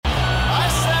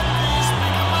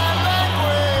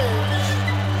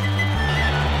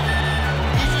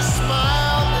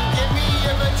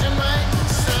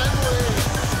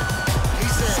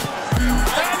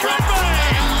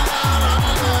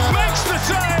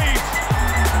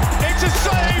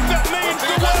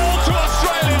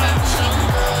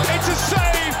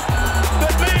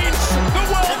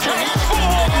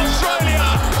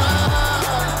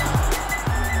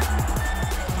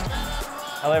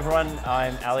everyone,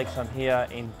 I'm Alex. I'm here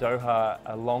in Doha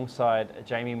alongside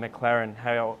Jamie Maclaren.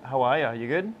 How are you? You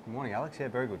good? Good morning, Alex. Yeah,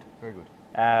 very good, very good.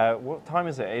 What time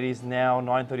is it? It is now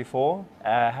 9:34.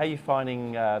 How are you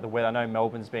finding the weather? I know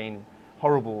Melbourne's been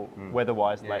horrible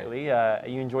weather-wise lately. Are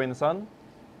you enjoying the sun?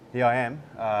 Yeah, I am.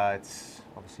 It's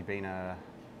obviously been a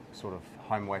sort of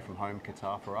home away from home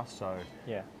Qatar for us, so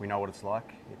Yeah. we know what it's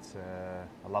like. It's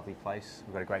a lovely place.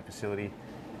 We've got a great facility,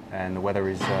 and the weather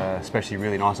is especially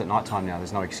really nice at night time now.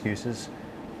 There's no excuses.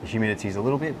 The humidity is a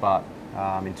little bit, but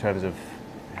in terms of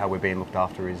how we're being looked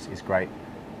after is great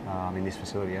in this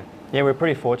facility. Yeah. Yeah, we're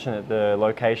pretty fortunate. The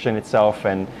location itself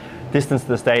and distance to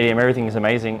the stadium, everything is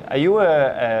amazing. Are you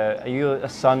a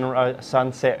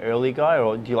sunset early guy,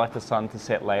 or do you like the sun to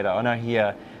set later? I know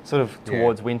here, sort of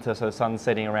towards winter, so the sun's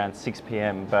setting around 6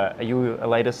 p.m. But are you a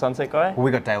later sunset guy? Well,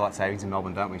 we got daylight savings in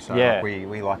Melbourne, don't we? So Yeah.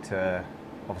 we like to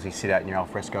obviously sit out near al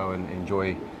fresco and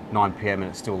enjoy 9 p.m.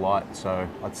 and it's still light. So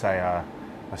I'd say a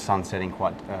sun setting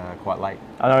quite late.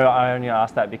 I know I only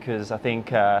asked that because I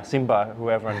think Simba, who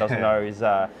everyone doesn't know, is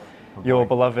your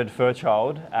beloved fur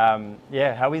child.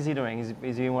 Yeah, how is he doing? Is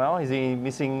he doing well? Is he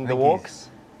missing the walks?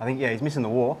 I think, yeah, he's missing the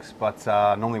walks, but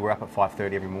normally we're up at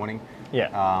 5:30 every morning. Yeah.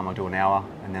 I do an hour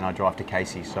and then I drive to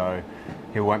Casey, so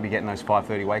he won't be getting those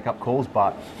 5:30 wake-up calls,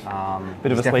 but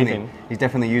Bit of a sleep-in. He's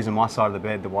definitely using my side of the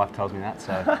bed. The wife tells me that,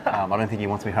 so I don't think he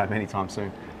wants me home anytime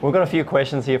soon. We've got a few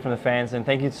questions here from the fans, and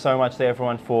thank you so much to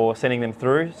everyone for sending them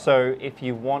through. So if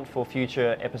you want for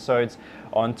future episodes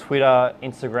on Twitter,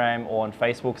 Instagram, or on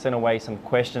Facebook, send away some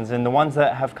questions. And the ones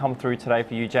that have come through today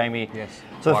for you, Jamie. Yes.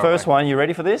 So the first one, you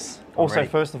ready for this? Also, ready.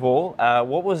 first of all,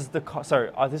 what was the...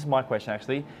 this is my question,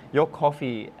 actually. Your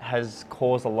coffee has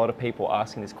caused a lot of people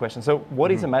asking this question. So what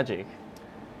is the magic?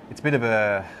 It's a bit of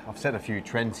a... I've set a few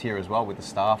trends here as well with the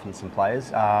staff and some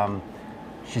players.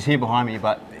 She's here behind me,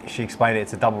 but she explained it.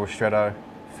 It's a double ristretto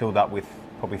filled up with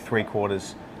probably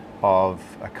 3/4 of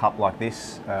a cup like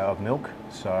this of milk.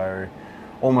 So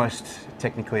almost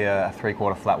technically a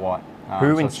 3/4 flat white.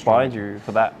 Who so inspired you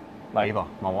for that? Eva,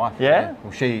 my wife. Yeah?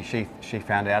 Well, she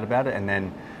found out about it, and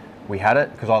then we had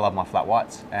it because I love my flat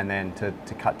whites, and then to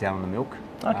cut down on the milk.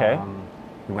 Okay.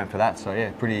 We went for that. So yeah,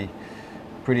 pretty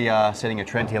setting a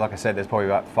trend here. Like I said, there's probably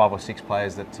about 5 or 6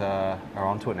 players that are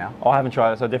onto it now. I haven't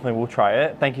tried it, so I definitely will try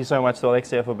it. Thank you so much to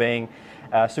Alexia for being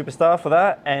a superstar for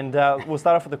that. And we'll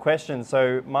start off with the questions.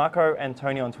 So Marco and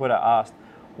Tony on Twitter asked,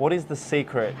 what is the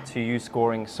secret to you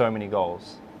scoring so many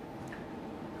goals?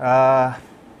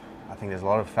 I think there's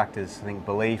a lot of factors. I think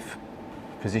belief,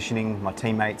 positioning, my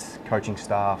teammates, coaching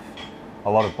staff, a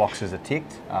lot of boxes are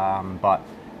ticked. But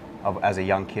as a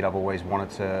young kid, I've always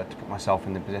wanted to put myself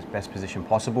in the best position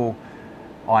possible.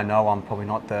 I know I'm probably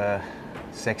not the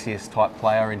sexiest type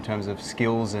player in terms of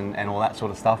skills and all that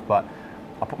sort of stuff, but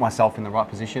I put myself in the right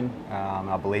position.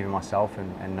 I believe in myself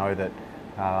and know that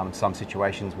some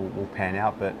situations will pan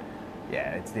out. But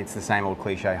yeah, it's the same old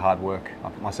cliche, hard work. I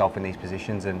put myself in these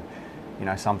positions, and you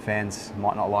know, some fans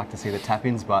might not like to see the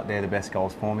tap-ins, but they're the best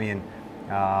goals for me, and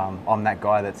I'm that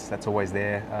guy that's always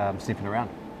there sniffing around.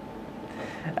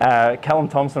 Callum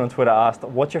Thompson on Twitter asked,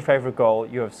 what's your favourite goal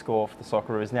you have scored for the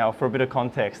Socceroos? Now, for a bit of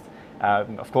context,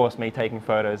 of course, me taking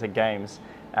photos at games,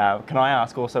 can I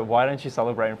ask also, why don't you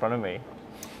celebrate in front of me?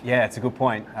 Yeah, it's a good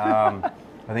point.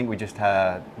 I think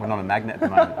we're not a magnet at the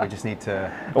moment. We just need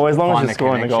to. Well, as long as you're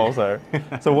scoring connection. the goals,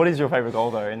 though. So, what is your favourite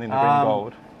goal, though, in the green and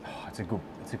gold? It's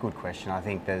a good question. I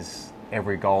think there's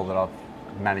every goal that I've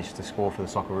managed to score for the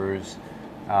Socceroos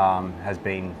has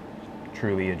been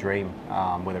truly a dream,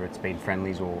 whether it's been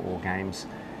friendlies or games.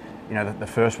 You know, the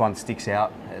first one sticks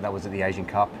out. That was at the Asian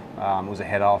Cup. It was a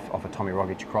header off a Tommy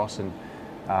Rogic cross, and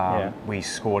we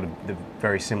scored the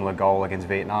very similar goal against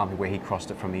Vietnam, where he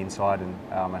crossed it from the inside and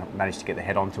managed to get the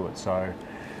head onto it. So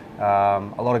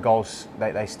a lot of goals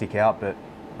they stick out, but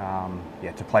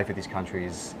yeah, to play for this country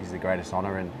is the greatest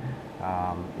honour, and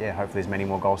yeah, hopefully there's many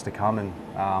more goals to come, and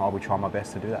I'll be trying my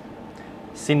best to do that.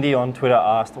 Cindy on Twitter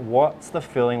asked, what's the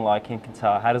feeling like in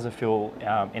Qatar? How does it feel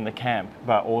in the camp,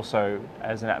 but also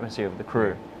as an atmosphere of the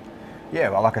crew? Yeah,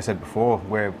 well, like I said before,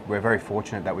 we're very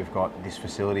fortunate that we've got this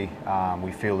facility.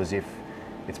 We feel as if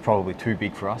it's probably too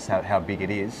big for us, how big it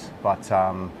is, but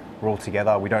we're all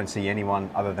together. We don't see anyone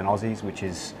other than Aussies, which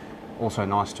is also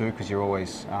nice too, because you're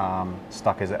always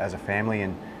stuck as a family.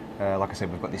 And like I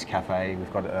said, we've got this cafe,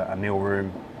 we've got a meal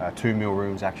room, 2 meal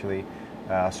rooms actually,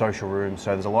 social room,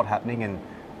 so there's a lot happening,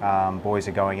 and boys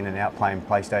are going in and out playing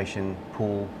PlayStation,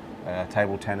 pool,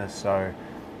 table tennis, so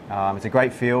it's a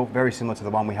great feel, very similar to the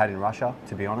one we had in Russia,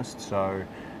 to be honest. So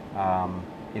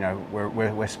you know,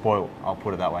 we're spoiled, I'll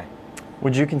put it that way.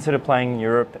 Would you consider playing in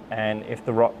Europe, and if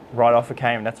the right offer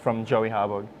came? That's from Joey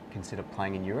Harburg. consider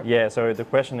playing in Europe? Yeah, so the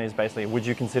question is basically, would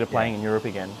you consider playing in Europe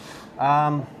again?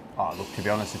 Oh, look, to be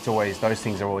honest, it's always, those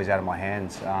things are always out of my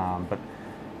hands. But,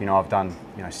 you know, I've done,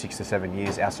 6 to 7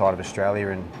 years outside of Australia,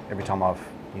 and every time I've,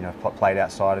 played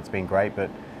outside, it's been great. But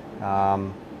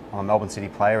I'm a Melbourne City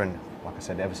player, and like I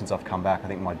said, ever since I've come back, I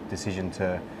think my decision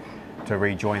to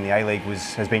rejoin the A-League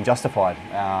has been justified.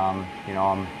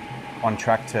 I'm on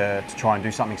track to try and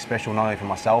do something special, not only for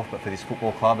myself, but for this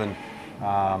football club. And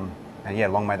yeah,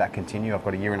 long may that continue. I've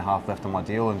got a year and a half left on my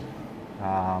deal,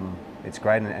 and it's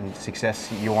great. And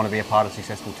success, you want to be a part of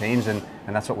successful teams, and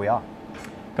that's what we are.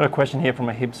 Got a question here from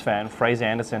a Hibs fan. Fraser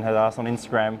Anderson has asked on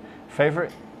Instagram,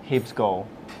 favourite Hibs goal?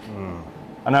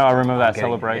 I know I remember that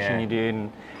celebration you did,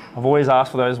 and I've always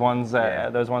asked for those ones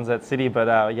at City,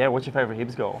 but yeah, what's your favourite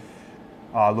Hibs goal?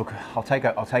 Look, I'll take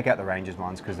out the Rangers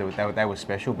ones because they were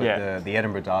special, but the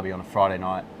Edinburgh derby on a Friday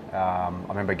night, I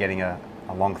remember getting a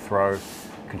long throw,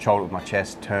 controlled it with my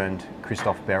chest, turned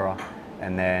Christoph Berra,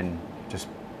 and then just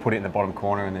put it in the bottom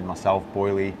corner, and then myself,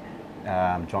 Boyley,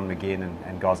 John McGinn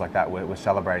and guys like that were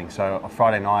celebrating. So a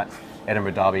Friday night,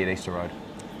 Edinburgh derby at Easter Road.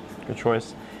 Good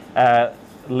choice.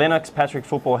 Lennox Patrick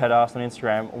Football had asked on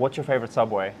Instagram, what's your favourite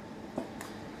Subway?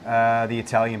 The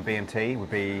Italian BMT would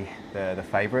be the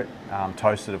favourite,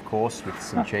 toasted of course with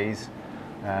some cheese,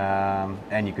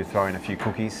 and you could throw in a few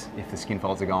cookies if the skin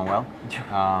folds are going well.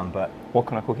 But what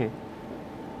kind of cookie?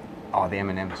 Oh, the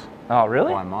M&Ms. Oh,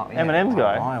 really? By a mile. Yeah, M&Ms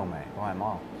guy? By a mile, mate. By a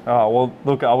mile. Oh, well,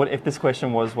 look, if this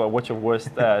question was, well, what's your worst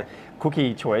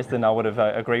cookie choice, then I would have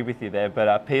agreed with you there.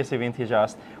 But PSV Vintage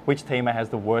asked, which teammate has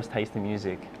the worst taste in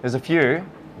music? There's a few.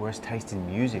 Worst taste in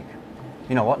music?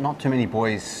 You know what? Not too many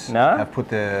boys have put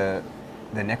their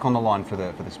neck on the line for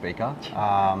the speaker.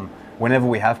 Whenever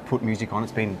we have put music on,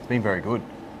 it's been very good.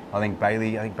 I think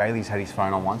Bailey's had his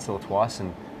phone on once or twice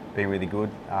and been really good.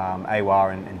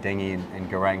 Awar and Dengi and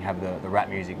Garang have the rap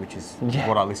music, which is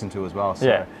what I listen to as well.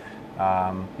 So,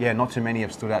 yeah, not too many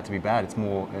have stood out to be bad. It's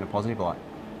more in a positive light.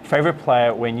 Favourite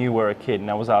player when you were a kid? And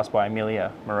that was asked by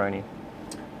Amelia Maroney.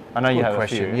 I know you have a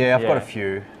few. Yeah, I've got a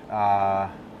few.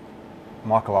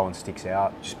 Michael Owen sticks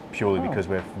out just purely because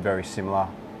we're very similar.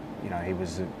 You know, he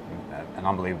was an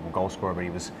unbelievable goal scorer, but he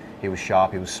was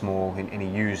sharp, he was small, and he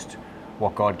used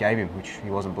what God gave him, which he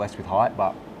wasn't blessed with height,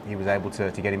 but he was able to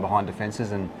get in behind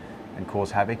defences and cause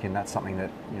havoc. And that's something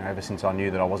that, ever since I knew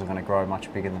that I wasn't going to grow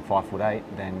much bigger than 5'8",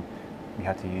 then you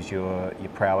had to use your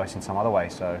prowess in some other way.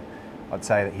 So I'd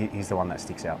say that he's the one that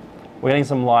sticks out. We're getting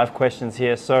some live questions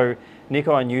here. So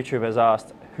Nico on YouTube has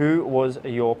asked, who was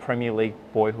your Premier League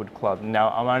boyhood club? Now,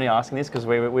 I'm only asking this because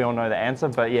we all know the answer,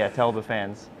 but yeah, tell the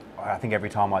fans. I think every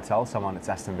time I tell someone it's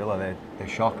Aston Villa, they're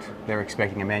shocked. They're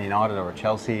expecting a Man United or a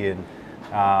Chelsea, and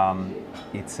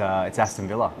it's Aston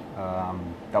Villa.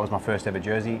 That was my first ever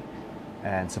jersey,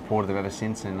 and supported them ever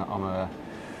since. And I'm a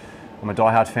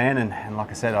diehard fan, and like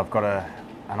I said, I've got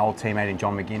an old teammate in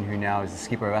John McGinn who now is the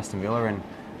skipper of Aston Villa,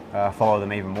 and follow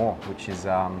them even more, which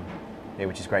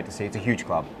is great to see. It's a huge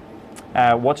club.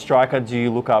 What striker do you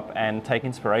look up and take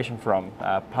inspiration from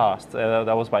past?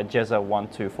 That was by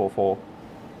Jezza1244.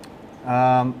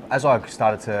 As I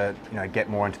started to get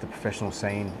more into the professional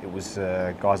scene, it was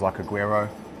guys like Aguero,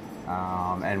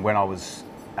 and when I was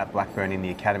at Blackburn in the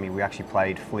academy, we actually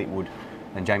played Fleetwood,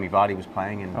 and Jamie Vardy was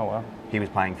playing, and he was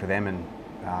playing for them,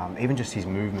 and even just his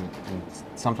movement. And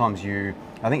sometimes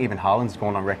I think even Haaland's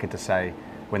gone on record to say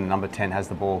when the number 10 has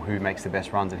the ball, who makes the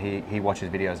best runs, and he watches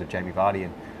videos of Jamie Vardy,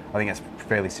 and I think that's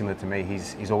fairly similar to me.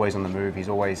 He's always on the move. He's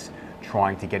always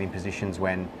trying to get in positions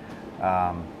when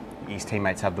his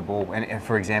teammates have the ball. And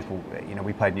for example,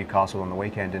 we played Newcastle on the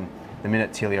weekend, and the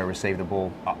minute Tilio received the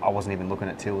ball, I wasn't even looking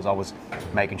at Tills. I was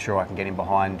making sure I can get in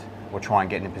behind or try and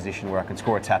get in a position where I can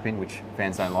score a tap in, which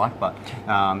fans don't like, but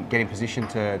get in position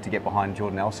to get behind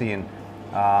Jordan Elsey, and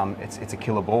it's a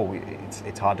killer ball.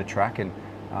 It's hard to track, and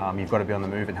you've got to be on the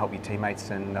move and help your teammates.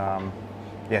 And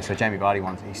yeah, so Jamie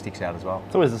Vardy he sticks out as well.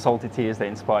 It's always the salty tears that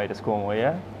inspire you to score more,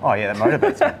 yeah? Oh yeah, that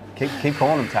motivates me. Keep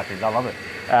calling them tap-ins, I love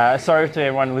it. Sorry to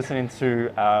everyone listening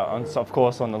to, of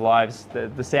course, on the lives,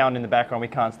 the sound in the background, we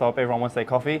can't stop. Everyone wants their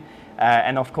coffee.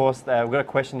 And of course, we've got a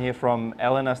question here from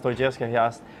Elena Stojewska. He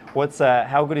asked,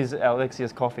 how good is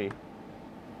Alexia's coffee?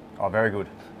 Oh, very good.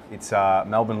 It's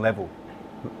Melbourne level.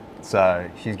 So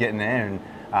she's getting there,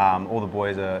 and all the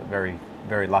boys are very,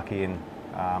 very lucky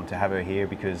to have her here,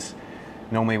 because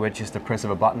normally we're just the press of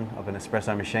a button of an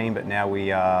espresso machine, but now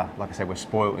we are, like I said, we're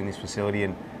spoiled in this facility,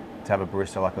 and to have a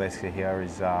barista like Alexia here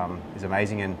is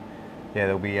amazing. And yeah,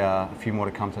 there'll be a few more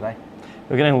to come today.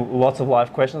 We're getting lots of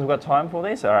live questions. We've got time for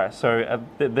this? All right, so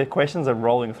the questions are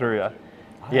rolling through.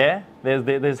 Yeah,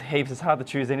 there's heaps. It's hard to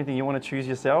choose anything. You want to choose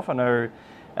yourself? I know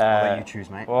I'll let you choose,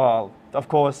 mate. Well, of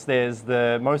course, there's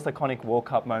the most iconic World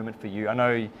Cup moment for you. I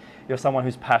know you're someone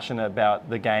who's passionate about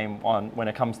the game when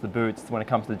it comes to boots, when it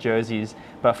comes to jerseys.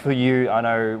 But for you, I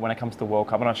know when it comes to World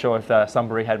Cup, I'm not sure if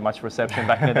Sunbury had much reception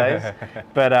back in the days.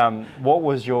 But what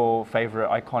was your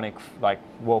favourite iconic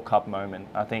World Cup moment?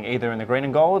 I think either in the green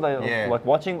and gold, like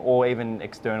watching, or even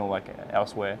external, like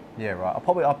elsewhere. Yeah, right.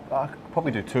 I'll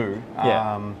probably do two.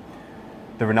 Yeah.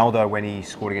 The Ronaldo when he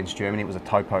scored against Germany, it was a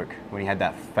toe poke when he had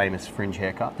that famous fringe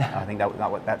haircut. I think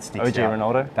that sticks OG out.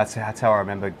 Ronaldo. That's how I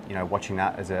remember, watching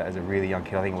that as a really young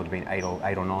kid. I think it would have been eight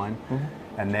or 9. Mm-hmm.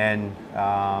 And then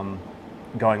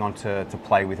going on to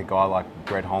play with a guy like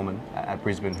Brett Holman at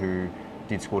Brisbane, who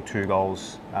did score 2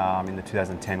 goals in the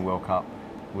 2010 World Cup,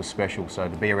 was special. So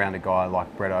to be around a guy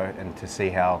like Bretto and to see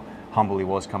how humble he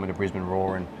was coming to Brisbane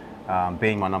Roar and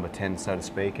being my number 10, so to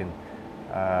speak, and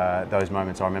those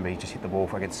moments, I remember he just hit the ball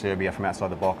against Serbia from outside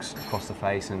the box, across the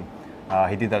face, and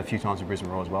he did that a few times with Brisbane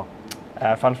Roar as well.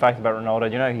 Fun fact about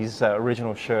Ronaldo, his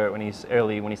original shirt when he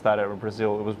started at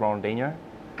Brazil, it was Ronaldinho,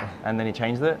 and then he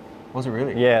changed it. Was it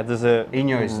really? Yeah, there's a...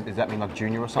 Inho, does that mean like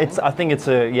junior or something? I think it's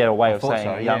a way of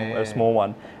saying so. a small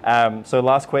one. So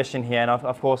last question here, and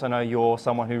of course I know you're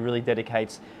someone who really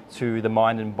dedicates to the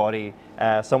mind and body.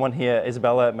 Someone here,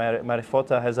 Isabella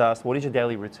Marifota, has asked, what is your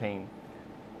daily routine?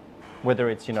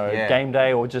 Whether it's game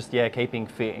day or just keeping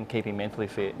fit and keeping mentally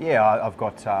fit. Yeah,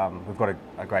 we've got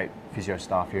a great physio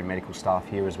staff here and medical staff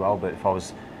here as well. But if I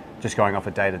was just going off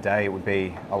a day to day, it would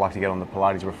be I like to get on the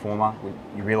Pilates reformer.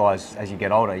 You realise as you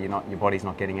get older, your body's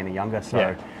not getting any younger.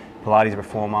 So Pilates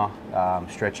reformer,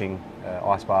 stretching,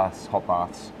 ice baths, hot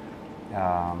baths,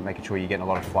 making sure you're getting a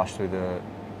lot of flush through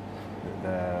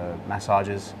the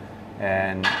massages,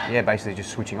 and basically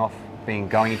just switching off,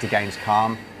 going into games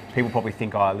calm. People probably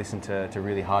think I listen to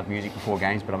really hard music before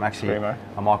games, but I'm actually a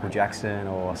Michael Jackson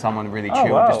or someone really chill,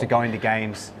 just to go into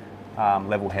games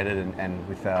level-headed and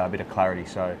with a bit of clarity.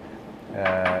 So,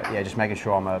 just making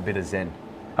sure I'm a bit of zen.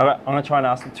 All right, I'm going to try and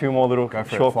ask 2 more little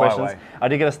short questions. Away. I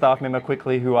did get a staff member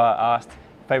quickly who asked,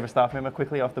 favourite staff member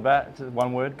quickly off the bat, just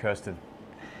one word. Kirsten.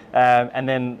 And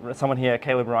then someone here,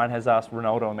 Caleb Ryan, has asked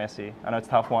Ronaldo or Messi. I know it's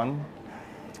a tough one.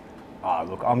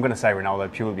 Look, I'm going to say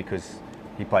Ronaldo purely because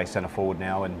he plays centre forward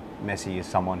now, and Messi is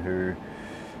someone who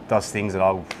does things that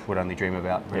I would only dream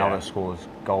about. Ronaldo scores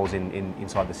goals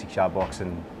inside the 6-yard box,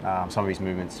 and some of his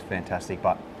movements are fantastic.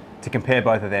 But to compare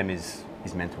both of them is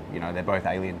mental. They're both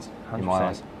aliens 100%. In my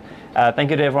eyes. Thank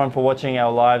you to everyone for watching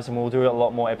our lives, and we'll do a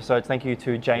lot more episodes. Thank you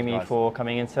to Jamie for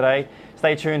coming in today.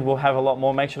 Stay tuned, we'll have a lot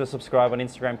more. Make sure to subscribe on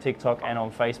Instagram, TikTok, and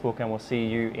on Facebook, and we'll see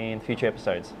you in future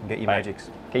episodes. Get your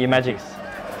magics. Get your magics.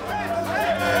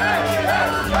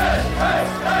 Hey, hey,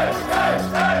 hey.